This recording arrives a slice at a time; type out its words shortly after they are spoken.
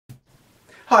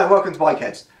Hi and welcome to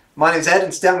Bikerheadz. My name is Ed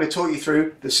and today I'm going to talk you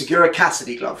through the Segura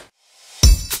Cassidy glove.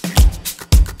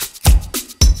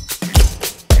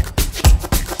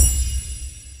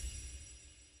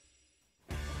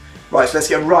 Right, so let's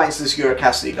get right into the Segura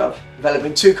Cassidy glove. Developed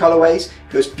in two colourways.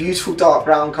 You've got this beautiful dark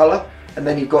brown colour, and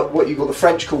then you've got what you call the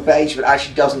French call beige, but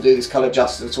actually doesn't do this colour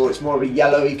justice at all. It's more of a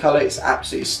yellowy colour. It's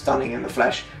absolutely stunning in the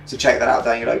flesh, so check that out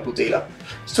down your local dealer.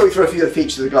 Let's talk you through a few of the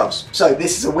features of the gloves. So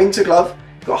this is a winter glove.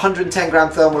 You've got 110 gram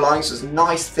thermal lining, so it's a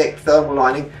nice thick thermal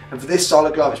lining, and for this style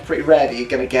of glove it's pretty rare that you're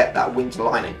going to get that winter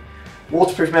lining.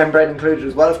 Waterproof membrane included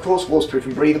as well, of course, waterproof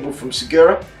and breathable from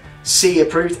Segura. CE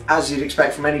approved, as you'd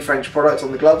expect from any French product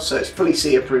on the glove, so it's fully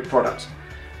CE approved product.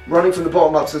 Running from the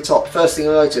bottom up to the top, first thing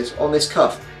you'll notice on this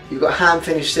cuff, you've got hand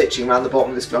finished stitching around the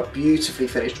bottom of this glove, beautifully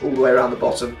finished all the way around the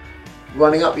bottom.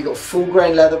 Running up, you've got full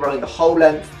grain leather running the whole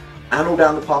length and all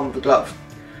down the palm of the glove.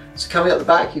 So coming up the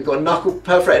back, you've got a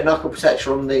perforated knuckle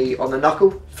protector on the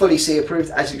knuckle, fully CE approved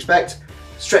as you expect.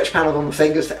 Stretch panels on the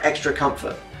fingers for extra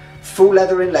comfort. Full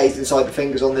leather inlays inside the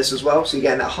fingers on this as well, so you're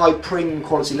getting that high premium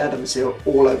quality leather material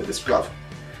all over this glove.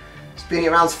 Spinning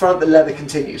around the front, the leather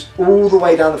continues all the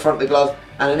way down the front of the glove,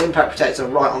 and an impact protector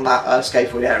right on that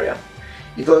scaphoid area.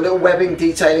 You've got a little webbing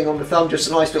detailing on the thumb, just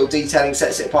a nice little detailing,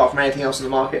 sets it apart from anything else in the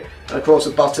market, and of course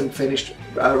a button finished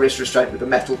wrist restraint with a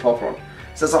metal popper on.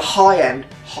 So it's a high-end,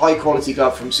 high-quality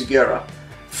glove from Segura.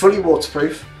 Fully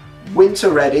waterproof, winter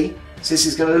ready, so this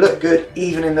is going to look good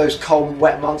even in those cold,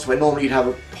 wet months where normally you'd have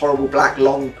a horrible black,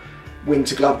 long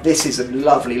winter glove. This is a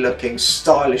lovely looking,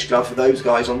 stylish glove for those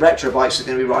guys on retro bikes that are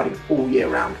going to be riding all year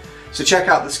round. So check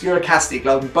out the Segura Cassidy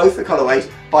glove in both the colourways,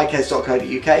 bikerheadz.co.uk.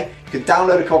 You can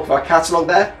download a copy of our catalogue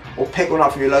there, or pick one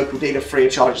up from your local dealer free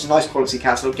of charge. It's a nice quality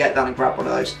catalogue, get down and grab one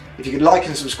of those. If you could like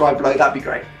and subscribe below, that'd be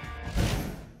great.